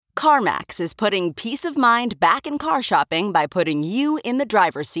CarMax is putting peace of mind back in car shopping by putting you in the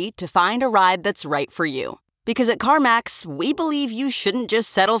driver's seat to find a ride that's right for you. Because at CarMax, we believe you shouldn't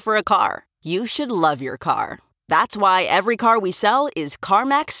just settle for a car. You should love your car. That's why every car we sell is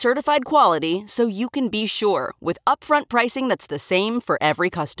CarMax certified quality, so you can be sure with upfront pricing that's the same for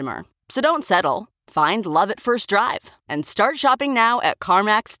every customer. So don't settle. Find love at first drive and start shopping now at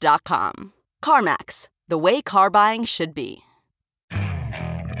CarMax.com. CarMax, the way car buying should be.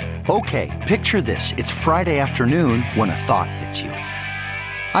 Okay, picture this. It's Friday afternoon when a thought hits you.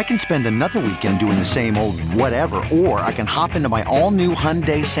 I can spend another weekend doing the same old whatever, or I can hop into my all-new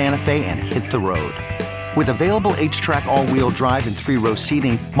Hyundai Santa Fe and hit the road. With available H-Track all-wheel drive and 3-row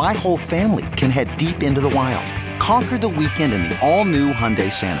seating, my whole family can head deep into the wild. Conquer the weekend in the all-new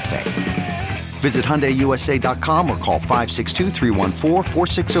Hyundai Santa Fe. Visit HyundaiUSA.com or call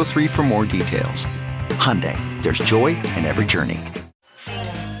 562-314-4603 for more details. Hyundai, there's joy in every journey.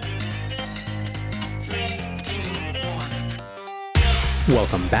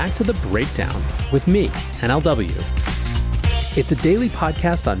 Welcome back to The Breakdown with me, NLW. It's a daily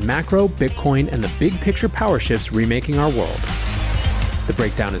podcast on macro, Bitcoin, and the big picture power shifts remaking our world. The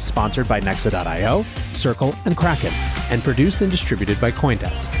Breakdown is sponsored by Nexo.io, Circle, and Kraken, and produced and distributed by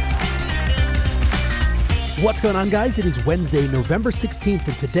CoinDesk. What's going on, guys? It is Wednesday, November 16th,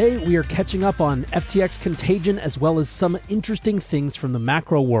 and today we are catching up on FTX Contagion as well as some interesting things from the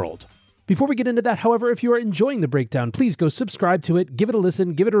macro world. Before we get into that, however, if you are enjoying The Breakdown, please go subscribe to it, give it a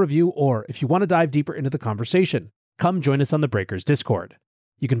listen, give it a review, or if you want to dive deeper into the conversation, come join us on the Breakers Discord.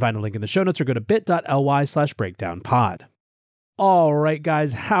 You can find a link in the show notes or go to bit.ly/breakdownpod. All right,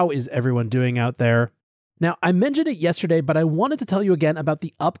 guys, how is everyone doing out there? Now, I mentioned it yesterday, but I wanted to tell you again about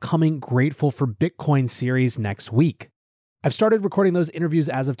the upcoming Grateful for Bitcoin series next week. I've started recording those interviews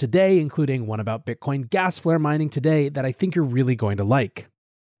as of today, including one about Bitcoin gas flare mining today that I think you're really going to like.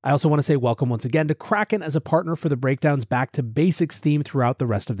 I also want to say welcome once again to Kraken as a partner for the Breakdown's Back to Basics theme throughout the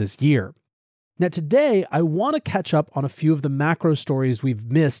rest of this year. Now today, I want to catch up on a few of the macro stories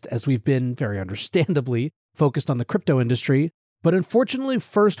we've missed as we've been, very understandably, focused on the crypto industry. But unfortunately,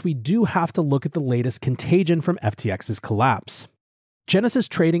 first we do have to look at the latest contagion from FTX's collapse. Genesis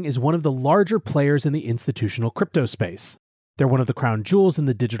Trading is one of the larger players in the institutional crypto space. They're one of the crown jewels in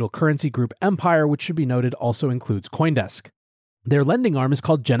the digital currency group empire, which should be noted also includes CoinDesk. Their lending arm is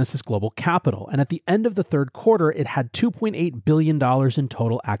called Genesis Global Capital, and at the end of the third quarter, it had $2.8 billion in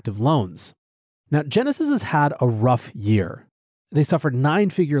total active loans. Now, Genesis has had a rough year. They suffered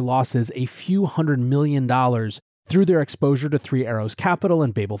 9-figure losses, a few $100 million, through their exposure to Three Arrows Capital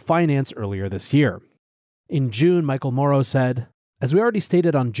and Babel Finance earlier this year. In June, Michael Morrow said, "As we already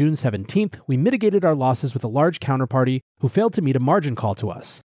stated on June 17th, we mitigated our losses with a large counterparty who failed to meet a margin call to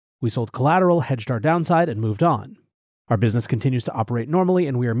us. We sold collateral, hedged our downside, and moved on. Our business continues to operate normally,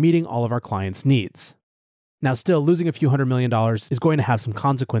 and we are meeting all of our clients' needs." Now, still, losing a few $100 million is going to have some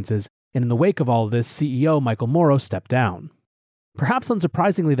consequences, and in the wake of all of this, CEO Michael Morrow stepped down. Perhaps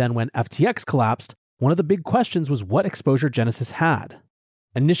unsurprisingly then, when FTX collapsed, one of the big questions was what exposure Genesis had.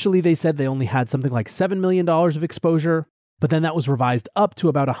 Initially, they said they only had something like $7 million of exposure, but then that was revised up to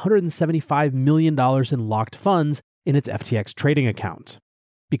about $175 million in locked funds in its FTX trading account.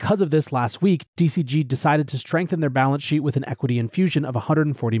 Because of this, last week, DCG decided to strengthen their balance sheet with an equity infusion of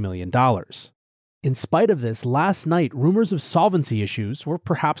 $140 million. In spite of this, last night, rumors of solvency issues, or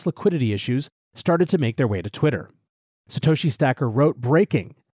perhaps liquidity issues, started to make their way to Twitter. Satoshi Stacker wrote,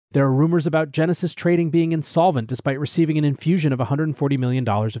 "Breaking. There are rumors about Genesis Trading being insolvent despite receiving an infusion of $140 million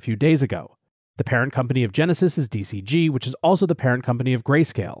a few days ago. The parent company of Genesis is DCG, which is also the parent company of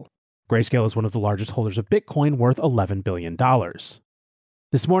Grayscale. Grayscale is one of the largest holders of Bitcoin, worth $11 billion.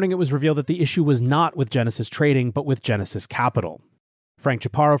 This morning, it was revealed that the issue was not with Genesis Trading, but with Genesis Capital. Frank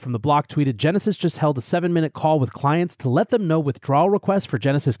Chaparro from The Block tweeted, "Genesis just held a 7-minute call with clients to let them know withdrawal requests for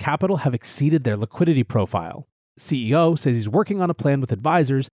Genesis Capital have exceeded their liquidity profile. CEO says he's working on a plan with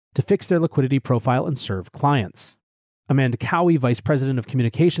advisors to fix their liquidity profile and serve clients." Amanda Cowie, Vice President of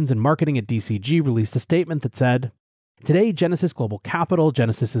Communications and Marketing at DCG, released a statement that said, "Today, Genesis Global Capital,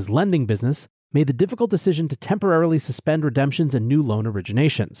 Genesis's lending business, made the difficult decision to temporarily suspend redemptions and new loan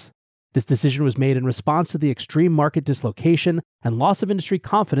originations. This decision was made in response to the extreme market dislocation and loss of industry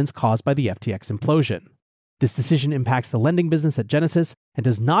confidence caused by the FTX implosion. This decision impacts the lending business at Genesis and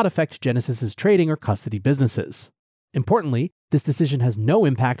does not affect Genesis's trading or custody businesses. Importantly, this decision has no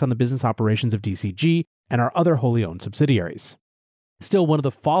impact on the business operations of DCG and our other wholly owned subsidiaries." Still, one of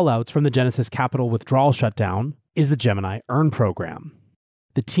the fallouts from the Genesis Capital withdrawal shutdown is the Gemini Earn program.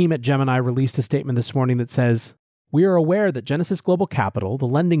 The team at Gemini released a statement this morning that says, We are aware that Genesis Global Capital, the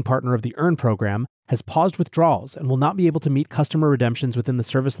lending partner of the EARN program, has paused withdrawals and will not be able to meet customer redemptions within the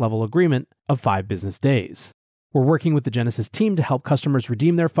service level agreement of 5 business days. We're working with the Genesis team to help customers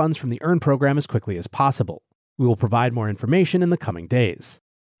redeem their funds from the EARN program as quickly as possible. We will provide more information in the coming days.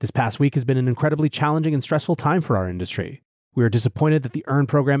 This past week has been an incredibly challenging and stressful time for our industry. We are disappointed that the EARN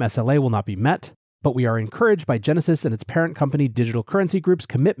program SLA will not be met, but we are encouraged by Genesis and its parent company Digital Currency Group's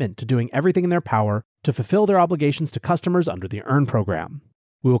commitment to doing everything in their power to fulfill their obligations to customers under the EARN program.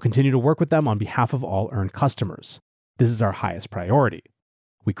 We will continue to work with them on behalf of all EARN customers. This is our highest priority.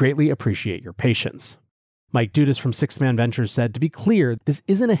 We greatly appreciate your patience. Mike Dudas from Sixth Man Ventures said, to be clear, this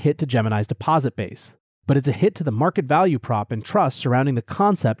isn't a hit to Gemini's deposit base, but it's a hit to the market value prop and trust surrounding the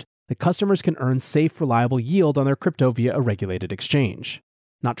concept that customers can earn safe, reliable yield on their crypto via a regulated exchange.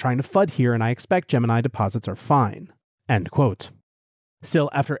 Not trying to FUD here, and I expect Gemini deposits are fine. End quote. Still,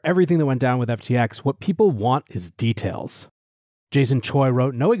 after everything that went down with FTX, what people want is details. Jason Choi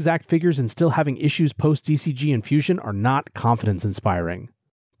wrote, no exact figures and still having issues post-DCG infusion are not confidence-inspiring.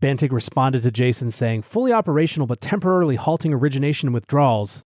 Bantig responded to Jason saying, fully operational but temporarily halting origination and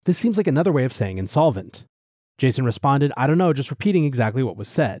withdrawals. This seems like another way of saying insolvent. Jason responded, I don't know, just repeating exactly what was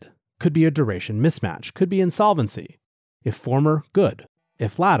said. Could be a duration mismatch. Could be insolvency. If former, good.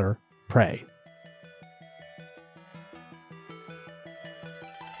 If latter, pray.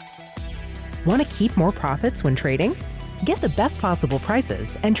 Want to keep more profits when trading? Get the best possible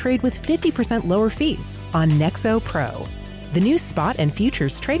prices and trade with 50% lower fees on Nexo Pro. The new spot and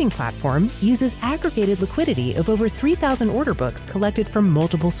futures trading platform uses aggregated liquidity of over 3,000 order books collected from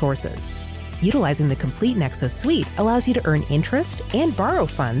multiple sources. Utilizing the complete Nexo suite allows you to earn interest and borrow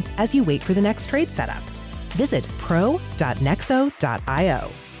funds as you wait for the next trade setup. Visit pro.nexo.io.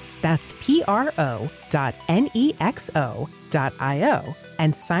 That's pro.nexo.io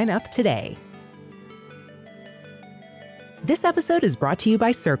and sign up today. This episode is brought to you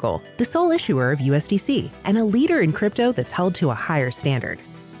by Circle, the sole issuer of USDC and a leader in crypto that's held to a higher standard.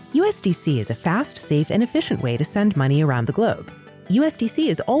 USDC is a fast, safe, and efficient way to send money around the globe. USDC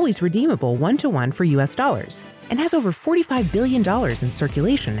is always redeemable one-to-one for US dollars and has over $45 billion in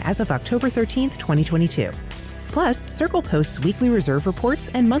circulation as of October 13th, 2022. Plus, Circle posts weekly reserve reports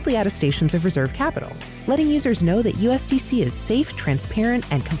and monthly attestations of reserve capital, letting users know that USDC is safe, transparent,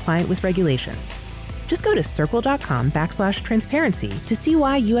 and compliant with regulations. Just go to circle.com/transparency to see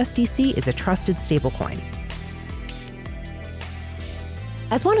why USDC is a trusted stablecoin.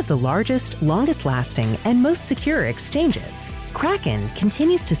 As one of the largest, longest-lasting, and most secure exchanges, Kraken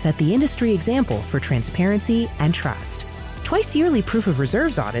continues to set the industry example for transparency and trust. Twice-yearly proof of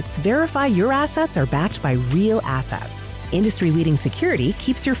reserves audits verify your assets are backed by real assets. Industry-leading security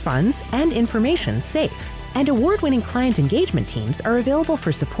keeps your funds and information safe. And award-winning client engagement teams are available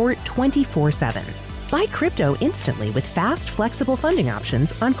for support 24/7. Buy crypto instantly with fast, flexible funding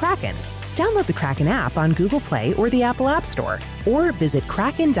options on Kraken. Download the Kraken app on Google Play or the Apple App Store, or visit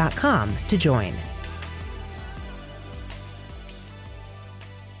kraken.com to join.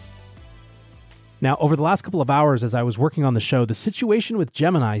 Now, over the last couple of hours as I was working on the show, the situation with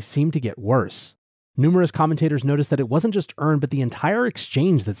Gemini seemed to get worse. Numerous commentators noticed that it wasn't just EARN, but the entire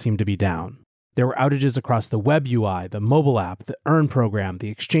exchange that seemed to be down. There were outages across the web UI, the mobile app, the EARN program, the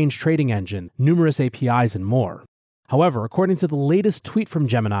exchange trading engine, numerous APIs, and more. However, according to the latest tweet from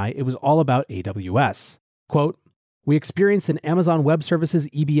Gemini, it was all about AWS. Quote, we experienced an Amazon Web Services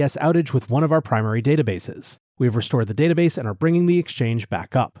EBS outage with one of our primary databases. We have restored the database and are bringing the exchange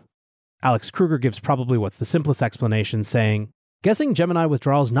back up. Alex Kruger gives probably what's the simplest explanation, saying, guessing Gemini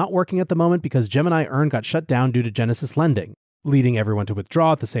withdrawals not working at the moment because Gemini EARN got shut down due to Genesis lending. Leading everyone to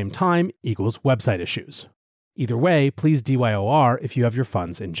withdraw at the same time equals website issues. Either way, please DYOR if you have your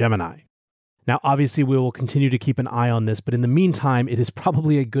funds in Gemini. Now, obviously, we will continue to keep an eye on this, but in the meantime, it is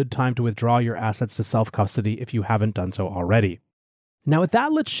probably a good time to withdraw your assets to self-custody if you haven't done so already. Now, with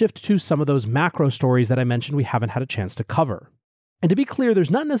that, let's shift to some of those macro stories that I mentioned we haven't had a chance to cover. And to be clear,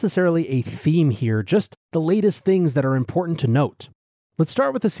 there's not necessarily a theme here, just the latest things that are important to note. Let's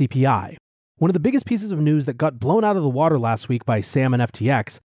start with the CPI. One of the biggest pieces of news that got blown out of the water last week by Sam and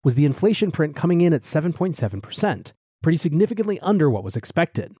FTX was the inflation print coming in at 7.7%, pretty significantly under what was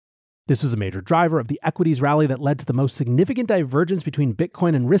expected. This was a major driver of the equities rally that led to the most significant divergence between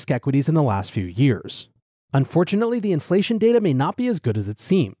Bitcoin and risk equities in the last few years. Unfortunately, the inflation data may not be as good as it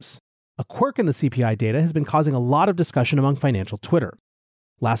seems. A quirk in the CPI data has been causing a lot of discussion among financial Twitter.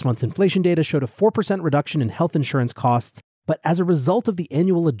 Last month's inflation data showed a 4% reduction in health insurance costs, but as a result of the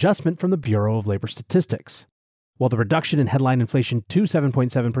annual adjustment from the Bureau of Labor Statistics. While the reduction in headline inflation to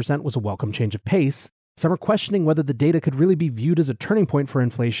 7.7% was a welcome change of pace, some are questioning whether the data could really be viewed as a turning point for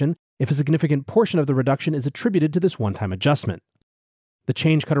inflation if a significant portion of the reduction is attributed to this one-time adjustment. The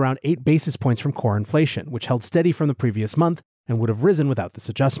change cut around 8 basis points from core inflation, which held steady from the previous month and would have risen without this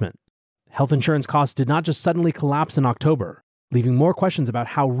adjustment. Health insurance costs did not just suddenly collapse in October, leaving more questions about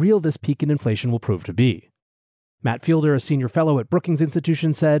how real this peak in inflation will prove to be. Matt Fielder, a senior fellow at Brookings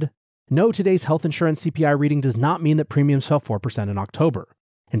Institution, said, "No, today's health insurance CPI reading does not mean that premiums fell 4% in October.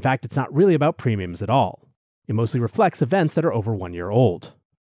 In fact, it's not really about premiums at all. It mostly reflects events that are over 1 year old."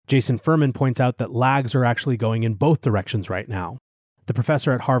 Jason Furman points out that lags are actually going in both directions right now. The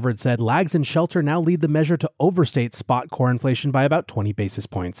professor at Harvard said lags in shelter now lead the measure to overstate spot core inflation by about 20 basis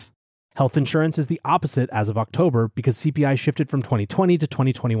points. Health insurance is the opposite as of October because CPI shifted from 2020 to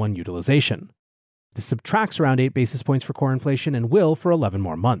 2021 utilization. This subtracts around 8 basis points for core inflation and will for 11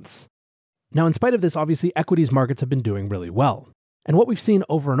 more months. Now, in spite of this, obviously, equities markets have been doing really well. And what we've seen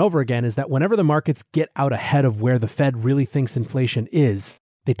over and over again is that whenever the markets get out ahead of where the Fed really thinks inflation is,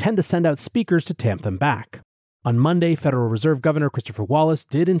 they tend to send out speakers to tamp them back. On Monday, Federal Reserve Governor Christopher Wallace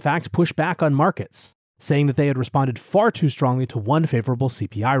did in fact push back on markets, saying that they had responded far too strongly to one favorable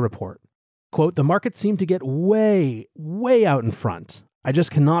CPI report. Quote, "The markets seem to get way out in front. I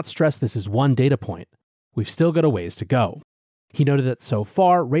just cannot stress this is one data point. We've still got a ways to go." He noted that so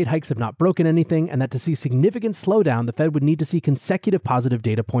far, rate hikes have not broken anything, and that to see significant slowdown, the Fed would need to see consecutive positive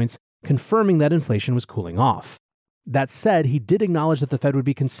data points confirming that inflation was cooling off. That said, he did acknowledge that the Fed would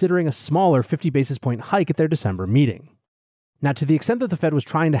be considering a smaller 50 basis point hike at their December meeting. Now, to the extent that the Fed was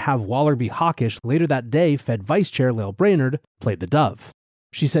trying to have Waller be hawkish, later that day, Fed Vice Chair Lael Brainerd played the dove.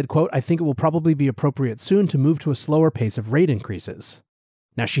 She said, quote, "I think it will probably be appropriate soon to move to a slower pace of rate increases."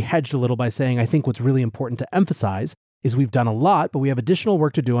 Now, she hedged a little by saying, "I think what's really important to emphasize is we've done a lot, but we have additional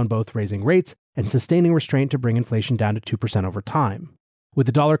work to do on both raising rates and sustaining restraint to bring inflation down to 2% over time." With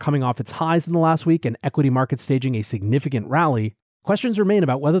the dollar coming off its highs in the last week and equity markets staging a significant rally, questions remain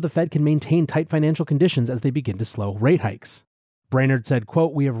about whether the Fed can maintain tight financial conditions as they begin to slow rate hikes. Brainerd said,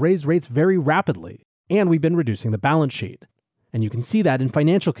 quote, "We have raised rates very rapidly, and we've been reducing the balance sheet. And you can see that in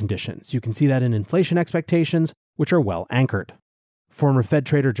financial conditions. You can see that in inflation expectations, which are well anchored." Former Fed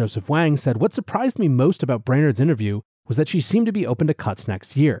trader Joseph Wang said, "What surprised me most about Brainerd's interview was that she seemed to be open to cuts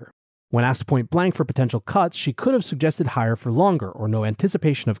next year. When asked point blank for potential cuts, she could have suggested higher for longer or no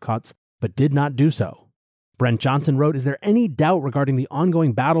anticipation of cuts, but did not do so." Brent Johnson wrote, "Is there any doubt regarding the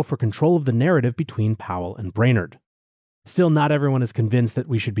ongoing battle for control of the narrative between Powell and Brainerd?" Still, not everyone is convinced that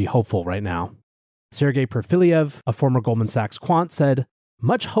we should be hopeful right now. Sergei Perfilyev, a former Goldman Sachs quant, said,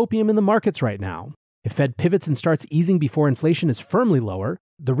 "Much hopium in the markets right now. If Fed pivots and starts easing before inflation is firmly lower,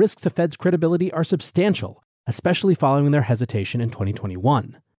 the risks to Fed's credibility are substantial, especially following their hesitation in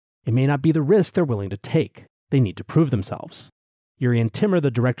 2021. It may not be the risk they're willing to take. They need to prove themselves." Urian Timmer, the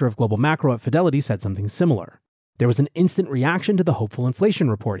director of global macro at Fidelity, said something similar. "There was an instant reaction to the hopeful inflation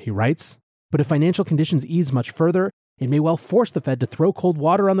report," he writes. "But if financial conditions ease much further, it may well force the Fed to throw cold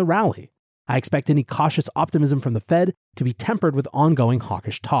water on the rally. I expect any cautious optimism from the Fed to be tempered with ongoing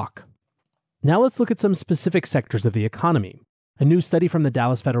hawkish talk." Now let's look at some specific sectors of the economy. A new study from the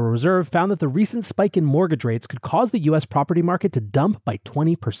Dallas Federal Reserve found that the recent spike in mortgage rates could cause the U.S. property market to dump by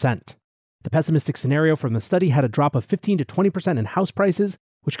 20%. The pessimistic scenario from the study had a drop of 15 to 20% in house prices,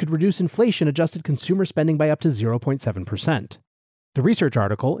 which could reduce inflation-adjusted consumer spending by up to 0.7%. The research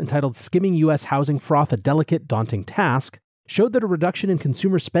article, entitled "Skimming U.S. Housing Froth: A Delicate, Daunting Task," showed that a reduction in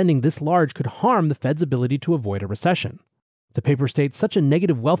consumer spending this large could harm the Fed's ability to avoid a recession. The paper states such a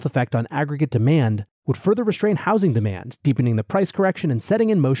negative wealth effect on aggregate demand would further restrain housing demand, deepening the price correction and setting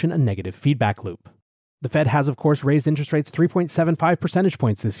in motion a negative feedback loop. The Fed has, of course, raised interest rates 3.75 percentage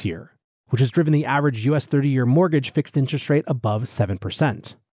points this year, which has driven the average U.S. 30-year mortgage fixed interest rate above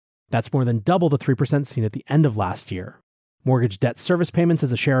 7%. That's more than double the 3% seen at the end of last year. Mortgage debt service payments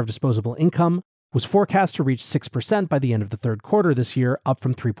as a share of disposable income was forecast to reach 6% by the end of the third quarter this year, up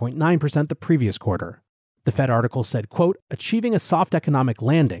from 3.9% the previous quarter. The Fed article said, quote, "Achieving a soft economic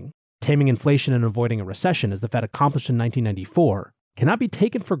landing, taming inflation and avoiding a recession as the Fed accomplished in 1994, cannot be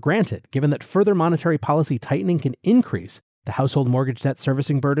taken for granted given that further monetary policy tightening can increase the household mortgage debt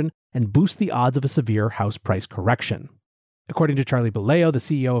servicing burden and boost the odds of a severe house price correction." According to Charlie Baleo, the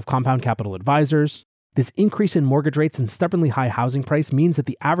CEO of Compound Capital Advisors, this increase in mortgage rates and stubbornly high housing price means that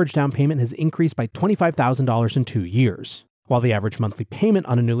the average down payment has increased by $25,000 in 2 years, while the average monthly payment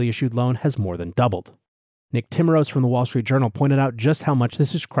on a newly issued loan has more than doubled. Nick Timmeros from the Wall Street Journal pointed out just how much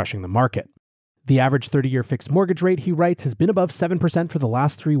this is crushing the market. The average 30-year fixed mortgage rate, he writes, has been above 7% for the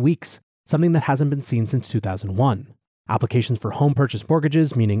last 3 weeks, something that hasn't been seen since 2001. Applications for home purchase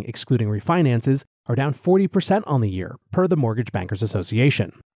mortgages, meaning excluding refinances, are down 40% on the year, per the Mortgage Bankers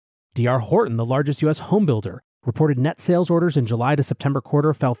Association. D.R. Horton, the largest U.S. home builder, Reported net sales orders in July to September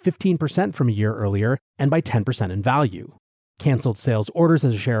quarter fell 15% from a year earlier and by 10% in value. Canceled sales orders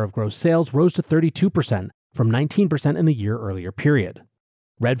as a share of gross sales rose to 32% from 19% in the year earlier period.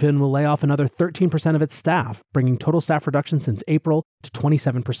 Redfin will lay off another 13% of its staff, bringing total staff reduction since April to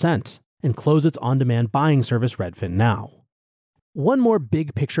 27%, and close its on-demand buying service Redfin Now. One more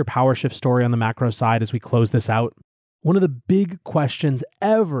big picture power shift story on the macro side as we close this out. One of the big questions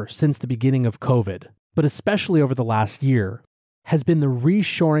ever since the beginning of COVID, but especially over the last year, has been the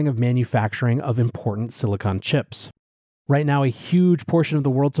reshoring of manufacturing of important silicon chips. Right now, a huge portion of the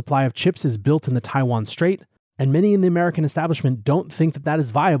world's supply of chips is built in the Taiwan Strait, and many in the American establishment don't think that that is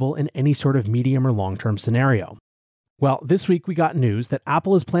viable in any sort of medium or long-term scenario. Well, this week we got news that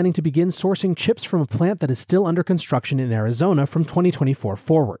Apple is planning to begin sourcing chips from a plant that is still under construction in Arizona from 2024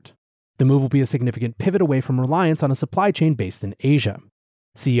 forward. The move will be a significant pivot away from reliance on a supply chain based in Asia.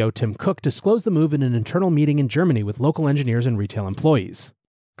 CEO Tim Cook disclosed the move in an internal meeting in Germany with local engineers and retail employees.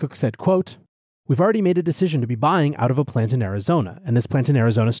 Cook said, quote, "We've already made a decision to be buying out of a plant in Arizona, and this plant in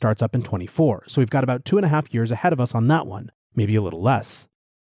Arizona starts up in 24, so we've got about 2.5 years ahead of us on that one, maybe a little less."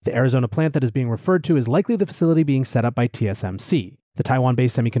 The Arizona plant that is being referred to is likely the facility being set up by TSMC, the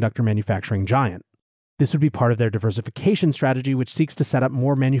Taiwan-based semiconductor manufacturing giant. This would be part of their diversification strategy, which seeks to set up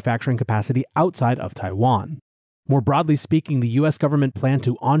more manufacturing capacity outside of Taiwan. More broadly speaking, the U.S. government plan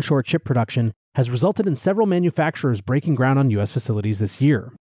to onshore chip production has resulted in several manufacturers breaking ground on U.S. facilities this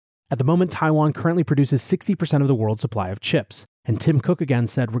year. At the moment, Taiwan currently produces 60% of the world's supply of chips, and Tim Cook again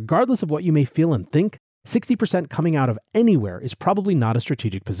said, regardless of what you may feel and think, 60% coming out of anywhere is probably not a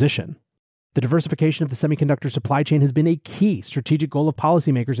strategic position. The diversification of the semiconductor supply chain has been a key strategic goal of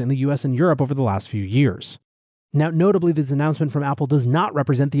policymakers in the US and Europe over the last few years. Now, notably, this announcement from Apple does not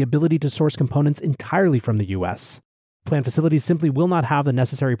represent the ability to source components entirely from the US. Plant facilities simply will not have the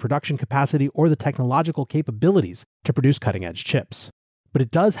necessary production capacity or the technological capabilities to produce cutting-edge chips. But it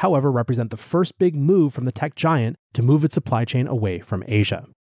does, however, represent the first big move from the tech giant to move its supply chain away from Asia.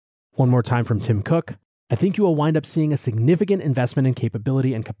 One more time from Tim Cook. I think you will wind up seeing a significant investment in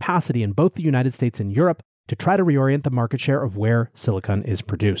capability and capacity in both the United States and Europe to try to reorient the market share of where silicon is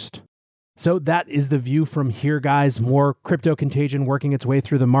produced. So that is the view from here, guys. More crypto contagion working its way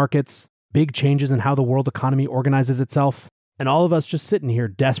through the markets, big changes in how the world economy organizes itself, and all of us just sitting here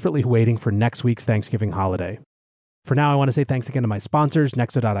desperately waiting for next week's Thanksgiving holiday. For now, I want to say thanks again to my sponsors,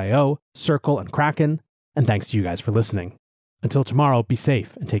 Nexo.io, Circle, and Kraken, and thanks to you guys for listening. Until tomorrow, be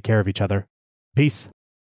safe and take care of each other. Peace.